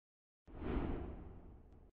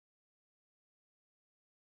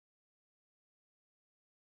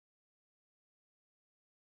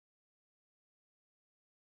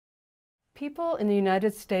People in the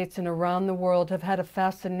United States and around the world have had a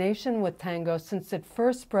fascination with tango since it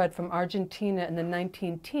first spread from Argentina in the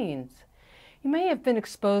 19-teens. You may have been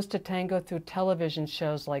exposed to tango through television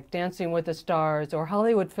shows like Dancing with the Stars or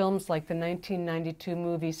Hollywood films like the 1992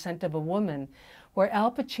 movie Scent of a Woman, where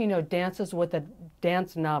Al Pacino dances with a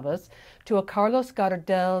dance novice to a Carlos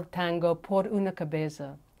Gardel tango Por una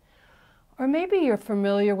Cabeza. Or maybe you're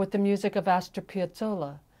familiar with the music of Astor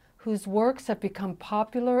Piazzolla, whose works have become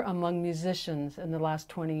popular among musicians in the last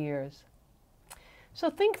 20 years.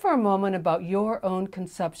 So think for a moment about your own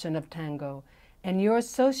conception of tango and your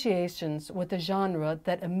associations with the genre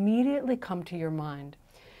that immediately come to your mind.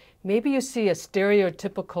 Maybe you see a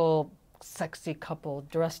stereotypical sexy couple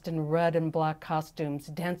dressed in red and black costumes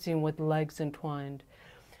dancing with legs entwined.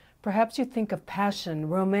 Perhaps you think of passion,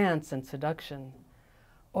 romance, and seduction.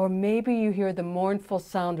 Or maybe you hear the mournful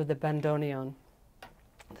sound of the bandoneon.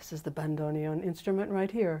 This is the bandoneon instrument right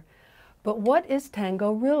here. But what is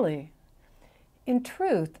tango really? In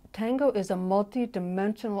truth, tango is a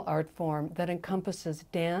multi-dimensional art form that encompasses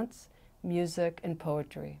dance, music, and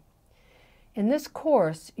poetry. In this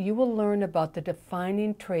course, you will learn about the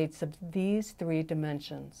defining traits of these three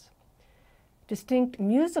dimensions. Distinct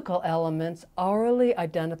musical elements orally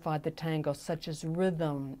identify the tango, such as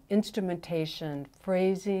rhythm, instrumentation,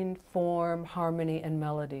 phrasing, form, harmony, and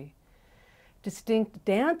melody. Distinct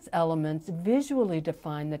dance elements visually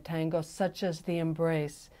define the tango, such as the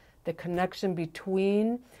embrace, the connection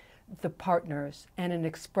between the partners, and an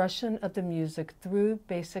expression of the music through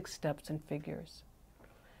basic steps and figures.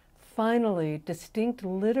 Finally, distinct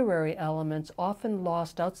literary elements, often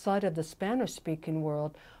lost outside of the Spanish-speaking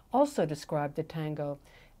world, also describe the tango,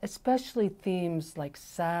 especially themes like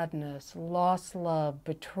sadness, lost love,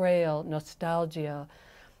 betrayal, nostalgia,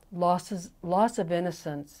 loss of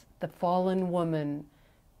innocence, the fallen woman,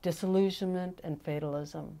 disillusionment, and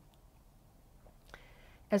fatalism.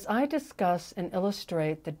 As I discuss and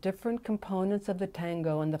illustrate the different components of the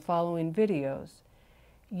tango in the following videos,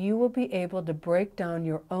 you will be able to break down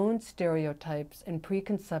your own stereotypes and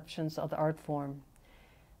preconceptions of the art form.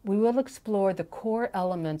 We will explore the core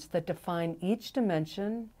elements that define each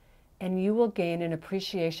dimension, and you will gain an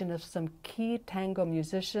appreciation of some key tango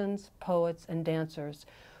musicians, poets, and dancers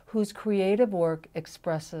whose creative work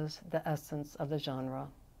expresses the essence of the genre.